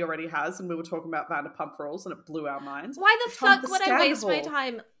because somebody already has, and we were talking about Vanderpump Rules and it blew our minds. Why the Tom fuck would I waste my Sandoval.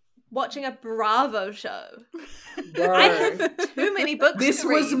 time watching a Bravo show? Bro. I have too many books This to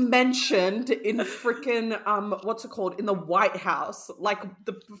was read. mentioned in frickin' what's it called, in the White House. Like,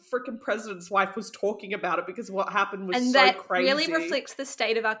 the frickin' president's wife was talking about it because what happened was And so that crazy. really reflects the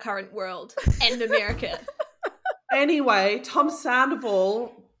state of our current world and America. Anyway, Tom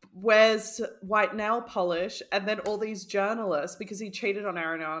Sandoval wears white nail polish, and then all these journalists, because he cheated on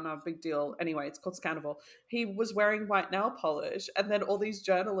Ariana, big deal. Anyway, it's called Scandal. He was wearing white nail polish, and then all these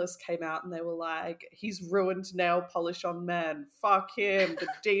journalists came out and they were like, he's ruined nail polish on men. Fuck him, the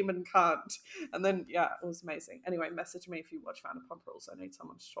demon cunt. And then, yeah, it was amazing. Anyway, message me if you watch Vanderpump Rules. I need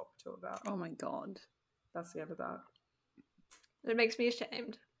someone to talk to about. Oh my god. That's the end of that. It makes me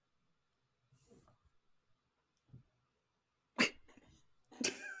ashamed.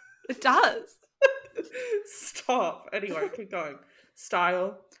 It does. Stop. Anyway, keep going.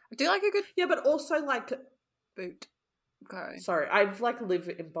 Style. I do like a good Yeah, but also, like, boot. Okay. sorry, I've like live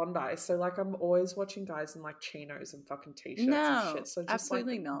in Bondi, so like I'm always watching guys in like chinos and fucking t-shirts No, and shit. So just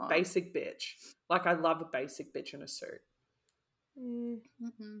absolutely like not. basic bitch. Like, I love a basic bitch in a suit.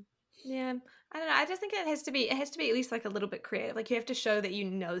 Mm-hmm. Yeah, I don't know. I just think it has to be at least like a little bit creative. Like you have to show that you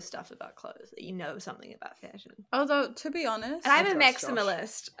know stuff about clothes, that you know something about fashion. Although, to be honest, And I'm a trust Josh.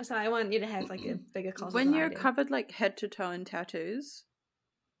 maximalist, so I want you to have like a bigger closet. when than I you're do. covered like head to toe in tattoos,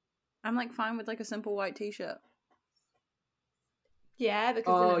 I'm like fine with like a simple white t-shirt. Yeah,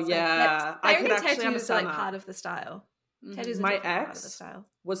 because Oh, then it's yeah. like, I could actually tattoos are understand like that. part of the style. Mhm. Tattoos are My definitely part of the ex style.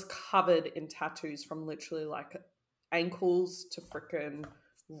 was covered in tattoos from literally like ankles to frickin'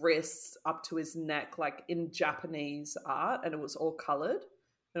 wrists up to his neck, like in Japanese art, and it was all coloured.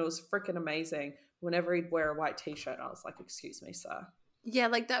 And it was frickin' amazing. Whenever he'd wear a white t-shirt, I was like, excuse me, sir. Yeah,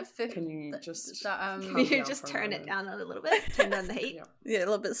 like that fit. Can you just that, calm You down just for a turn it moment? down a little bit, turn down the heat. Yeah. Yeah, a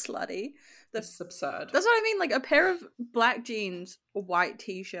little bit slutty. It's absurd. That's what I mean. Like a pair of black jeans, a white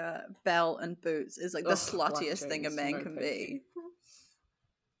t-shirt, belt, and boots is like the Ugh, black sluttiest thing a jeans, man no can thank be.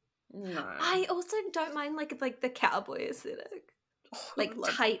 No. I also don't mind like the cowboy aesthetic, Oh, like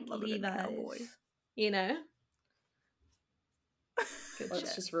love- tight love a good cowboy. Levi's. You know. Good Let's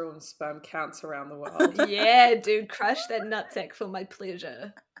shit. just ruin sperm counts around the world. Yeah, dude, crush that nutsack for my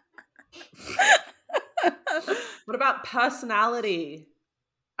pleasure. What about personality?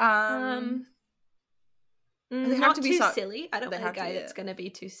 They have Not to be too so- silly. I don't they want a have to guy be, that's yeah. going to be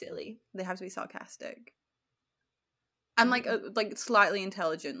too silly. They have to be sarcastic. And like slightly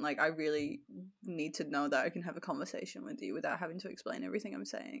intelligent. Like I really need to know that I can have a conversation with you without having to explain everything I'm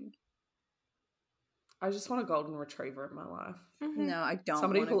saying. I just want a golden retriever in my life. Mm-hmm. No, I don't.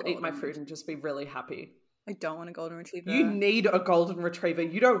 Somebody want a who'll eat my golden food and just be really happy. I don't want a golden retriever. You need a golden retriever.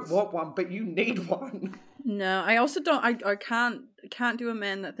 You don't want one, but you need one. No, I also don't. I can't do a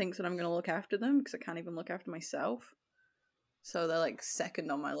man that thinks that I'm going to look after them because I can't even look after myself. So they're like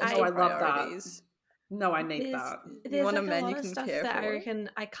second on my list I of love that. priorities. No, I need that. There's want a like man a lot you of can stuff care that I for? reckon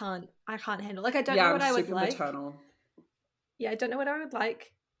I can't handle. Like I don't Yeah, know what I'm I would super like. maternal. Yeah, I don't know what I would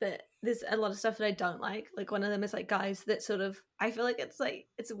like, but there's a lot of stuff that I don't like. Like one of them is like guys that sort of I feel like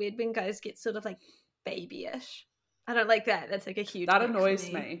it's weird when guys get sort of like babyish. I don't like that. That's like a huge. That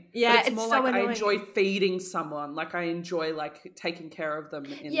annoys me. Yeah, but it's more so like annoying. I enjoy feeding someone. Like I enjoy like taking care of them.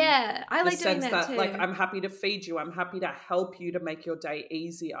 In I like the doing sense that too. Like I'm happy to feed you. I'm happy to help you to make your day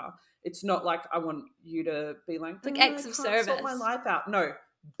easier. It's not like I want you to be like, it's like acts of service. Sort my life out. No,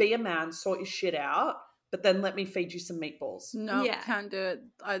 be a man, sort your shit out, but then let me feed you some meatballs. No, can't do it.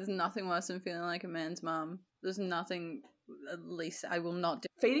 There's nothing worse than feeling like a man's mum. There's nothing. At least I will not do.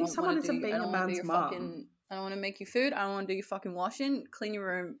 Feeding someone isn't being a man's mum. I don't want to make you food. I don't want to do your fucking washing. Clean your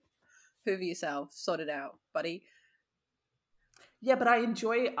room. Hoover yourself. Sort it out, buddy. Yeah, but I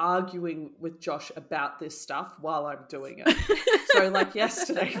enjoy arguing with Josh about this stuff while I'm doing it. So like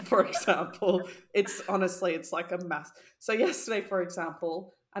yesterday, for example, it's like a mess. So yesterday, for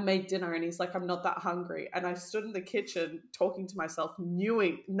example, I made dinner and he's like, I'm not that hungry. And I stood in the kitchen talking to myself,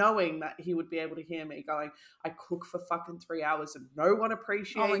 knowing that he would be able to hear me going, I cook for fucking 3 hours and no one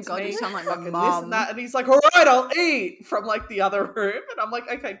appreciates me. Oh my God, you sound like fucking my mom. This and that. And he's like, all right, I'll eat from like the other room. And I'm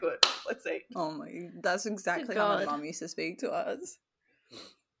like, okay, good. Let's eat. Oh my, that's exactly how my mom used to speak to us.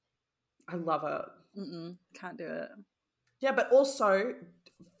 I love it. Can't do it. Yeah, but also,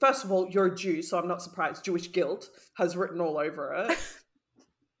 first of all, you're a Jew, so I'm not surprised. Jewish guilt has written all over it.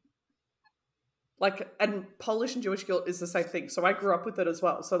 Like, and Polish and Jewish guilt is the same thing. So I grew up with it as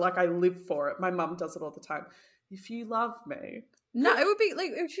well. So like I live for it. My mum does it all the time. If you love me. No, it would be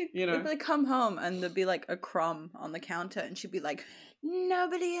like, it'd be like come home and there'd be like a crumb on the counter and she'd be like,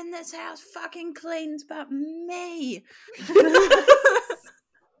 nobody in this house fucking cleans but me.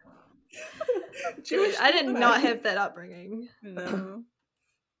 Jewish, I did not have that upbringing. No.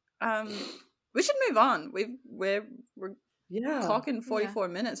 We should move on. We're clocking 44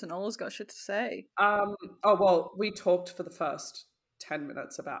 minutes and Ola's got shit to say. We talked for the first 10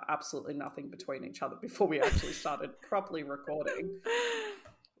 minutes about absolutely nothing between each other before we actually started properly recording.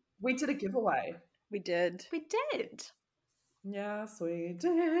 We did a giveaway. We did. Yes, we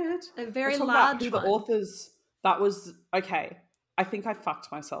did. A very large one. The authors, that was, okay, I think I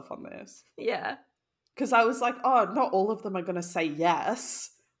fucked myself on this. Yeah. Because I was like, oh, not all of them are going to say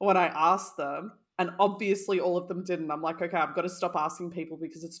yes when I asked them. And obviously all of them didn't. I'm like, okay, I've got to stop asking people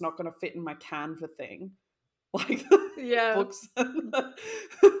because it's not going to fit in my Canva thing. Like, books.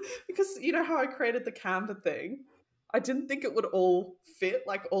 Because you know how I created the Canva thing? I didn't think it would all fit,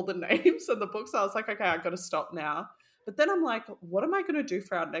 like all the names and the books. I was like, okay, I've got to stop now. But then I'm like, what am I going to do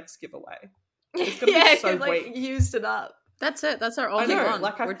for our next giveaway? It's going to be so weak. Used it up. That's it. That's our only one.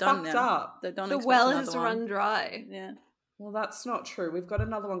 Like, we're done now. Up. The well has run dry. Yeah. Well, that's not true. We've got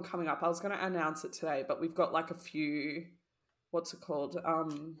another one coming up. I was going to announce it today, but we've got like a few, what's it called?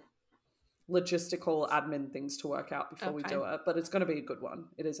 Logistical admin things to work out before we do it. But it's going to be a good one.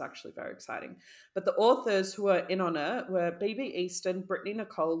 It is actually very exciting. But the authors who are in on it were BB Easton, Brittany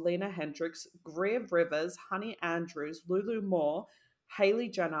Nicole, Lena Hendricks, Greer Rivers, Honey Andrews, Lulu Moore, Hayley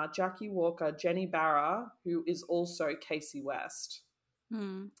Jenner, Jackie Walker, Jenny Barra, who is also Casey West.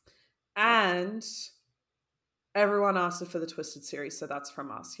 And everyone asked for the Twisted series, so that's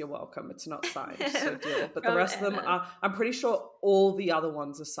from us. You're welcome. It's not signed, so deal. But the rest of them are, I'm pretty sure all the other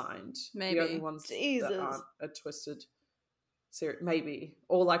ones are signed. Maybe. The only ones that aren't a Twisted series, maybe.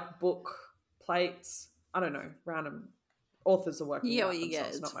 Or like book plates. I don't know. Random authors are working. Yeah, what you get.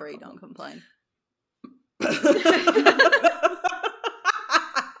 It's free. Don't complain.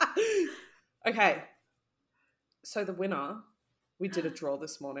 Okay. So the winner, we did a draw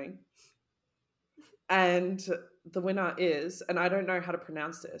this morning. And the winner is, and I don't know how to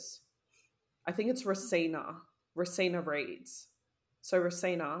pronounce this, I think it's Racina. Racina Reads. So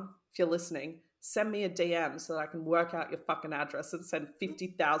Racina, if you're listening, send me a DM so that I can work out your fucking address and send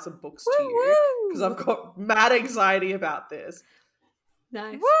 50,000 books to you. Because I've got mad anxiety about this.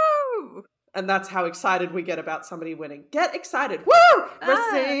 Nice. Woo! And that's how excited we get about somebody winning. Get excited. Woo!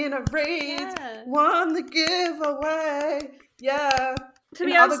 Racina Reads won the giveaway. Yeah. To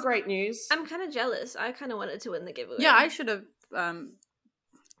be honest, other great news. I'm kind of jealous. I kind of wanted to win the giveaway. Yeah, I should have.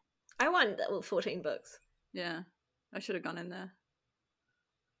 I won 14 books. Yeah, I should have gone in there.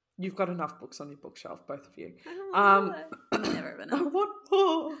 You've got enough books on your bookshelf, both of you. Never been. I want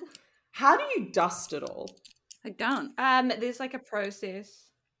more. How do you dust it all? I don't. There's like a process.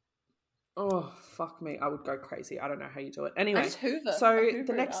 Oh, fuck me. I would go crazy. I don't know how you do it. Anyway, I just hoover. So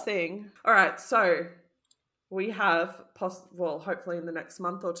the next thing. All right, so we have, hopefully in the next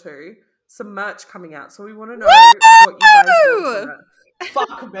month or two, some merch coming out. So we want to know what you guys want from it.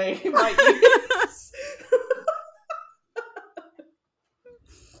 Fuck me, my ears.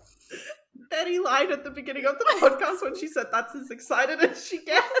 Betty lied at the beginning of the podcast when she said that's as excited as she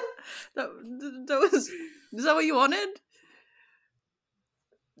gets. Is that what you wanted?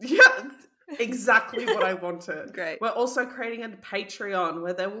 Yeah. exactly what I wanted. Great. We're also creating a Patreon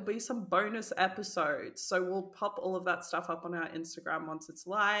where there will be some bonus episodes. So we'll pop all of that stuff up on our Instagram once it's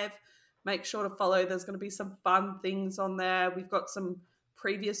live. Make sure to follow. There's going to be some fun things on there. We've got some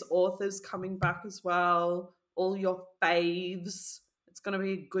previous authors coming back as well. All your faves. It's going to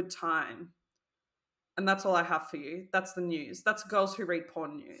be a good time. And that's all I have for you. That's the news. That's Girls Who Read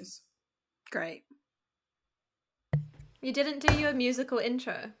Porn news. Great. You didn't do your musical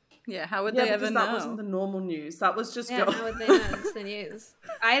intro. Yeah, how would they ever know? That wasn't the normal news. That was just how would they know it's the news?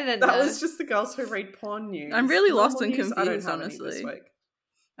 I didn't know. That was just the Girls Who Read Porn news. I'm really normal lost and news, confused, honestly.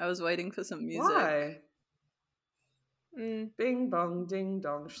 I was waiting for some music. Why? Bing bong, ding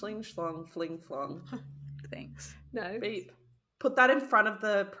dong, schling schlong, fling flong. Thanks. No. Beep. Put that in front of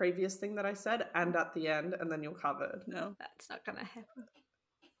the previous thing that I said and at the end, and then you're covered. No. That's not going to happen.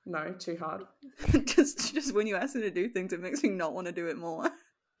 No, too hard. just when you ask me to do things, it makes me not want to do it more.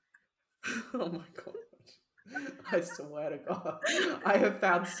 Oh my god. I swear to God. I have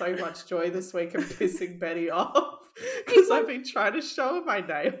found so much joy this week in pissing Betty off because I've been trying to show her my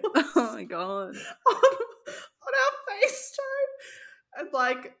nails. Oh my god. on our FaceTime. And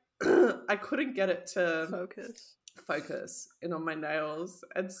like, I couldn't get it to focus in on my nails.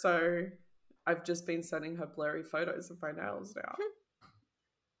 And so I've just been sending her blurry photos of my nails now.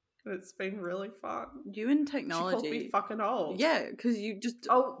 It's been really fun. You and technology. She called me fucking old. Yeah, because you just...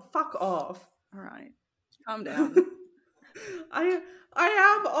 Oh, fuck off. All right. Calm down. I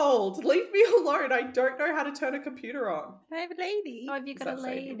am old. Leave me alone. I don't know how to turn a computer on. I have a lady. Oh, have you got a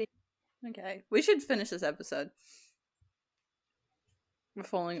lady? Okay. We should finish this episode. We're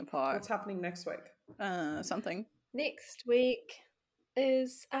falling apart. What's happening next week? Something. Next week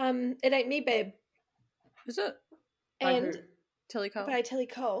is It Ain't Me, Babe. Is it? And... Tilly Cole. By Tilly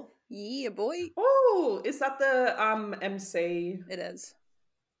Cole. Yeah, boy. Oh, is that the MC? It is.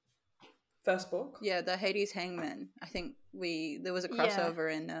 First book? Yeah, the Hades Hangman. I think there was a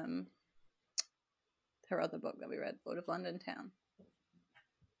crossover in her other book that we read, Lord of London Town.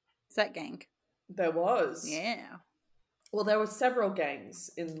 Is that gang? There was. Yeah. Well, there were several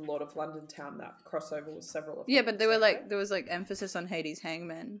gangs in Lord of London Town that crossover with several of them. Yeah, but there was emphasis on Hades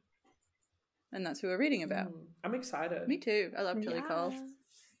Hangman. And that's who we're reading about. I'm excited. Me too. I love Tilly Cole.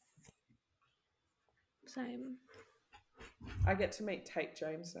 Same. I get to meet Tate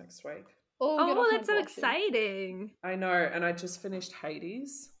James next week. Oh, that's so exciting. I know. And I just finished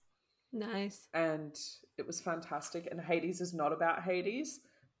Hades. Nice. And it was fantastic. And Hades is not about Hades.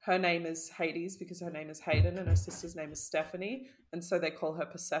 Her name is Hades because her name is Hayden and her sister's name is Stephanie. And so they call her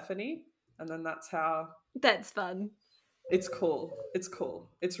Persephone. And then that's how... That's fun. It's cool. It's cool.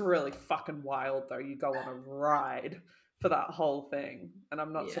 It's really fucking wild, though. You go on a ride for that whole thing. And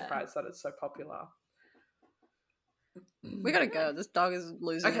I'm not surprised that it's so popular. We gotta go. This dog is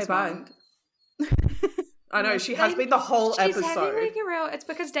losing his mind. I know, she has been the whole episode. She's having like a real... It's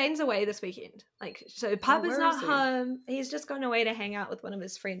because Dane's away this weekend. Like, so Pub is not home. He's just gone away to hang out with one of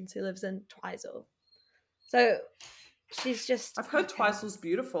his friends who lives in Twizel. So she's just... I've heard Twizel's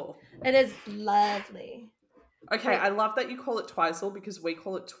beautiful. It is lovely. Okay, I love that you call it Twizel because we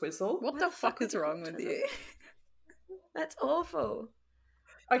call it Twizzle. What the fuck is wrong with you? That's awful.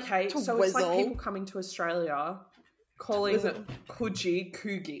 Okay, so it's like people coming to Australia calling it Coogee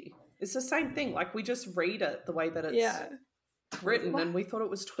Coogie. It's the same thing. Like, we just read it the way that it's written, and we thought it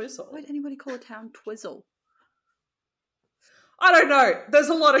was Twizzle. Why would anybody call a town Twizzle? I don't know. There's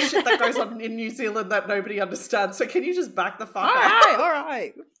a lot of shit that goes on in New Zealand that nobody understands. So can you just back the fuck up? All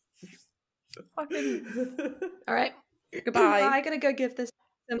right. All right. Goodbye. I gotta go give this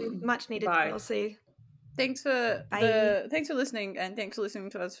some much needed TLC. Thanks for listening, and thanks for listening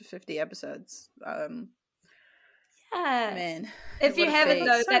to us for 50 episodes. Man, if you haven't,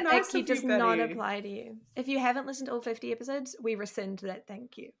 though, that nice thank you does not apply to you. If you haven't listened to all 50 episodes, we rescind that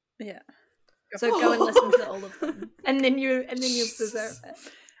thank you. Yeah. So go and listen to all of them, and then you deserve it.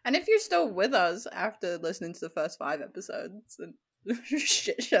 And if you're still with us after listening to the first 5 episodes and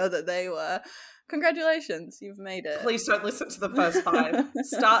shit show that they were, congratulations, you've made it. Please don't listen to the first 5.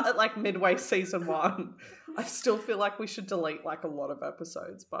 Start at like midway season 1. I still feel like we should delete like a lot of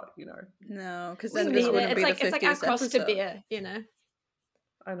episodes, but you know. No, because then this wouldn't be the 50th it's like our cross episode. to bear, you know.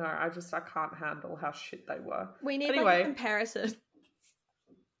 I know. I can't handle how shit they were. We need like a comparison.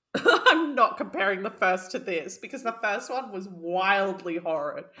 I'm not comparing the first to this because the first one was wildly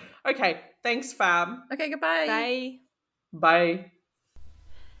horrid. Okay, thanks, fam. Okay, goodbye. Bye. Bye.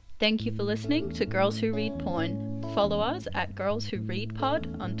 Thank you for listening to Girls Who Read Porn. Follow us at Girls Who Read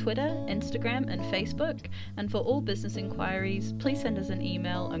Pod on Twitter, Instagram, and Facebook. And for all business inquiries, please send us an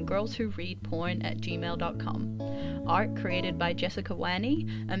email on girlswhoreadporn@gmail.com. Art created by Jessica Wanney,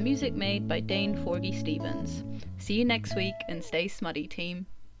 and music made by Dane Forgy Stevens. See you next week, and stay smutty, team.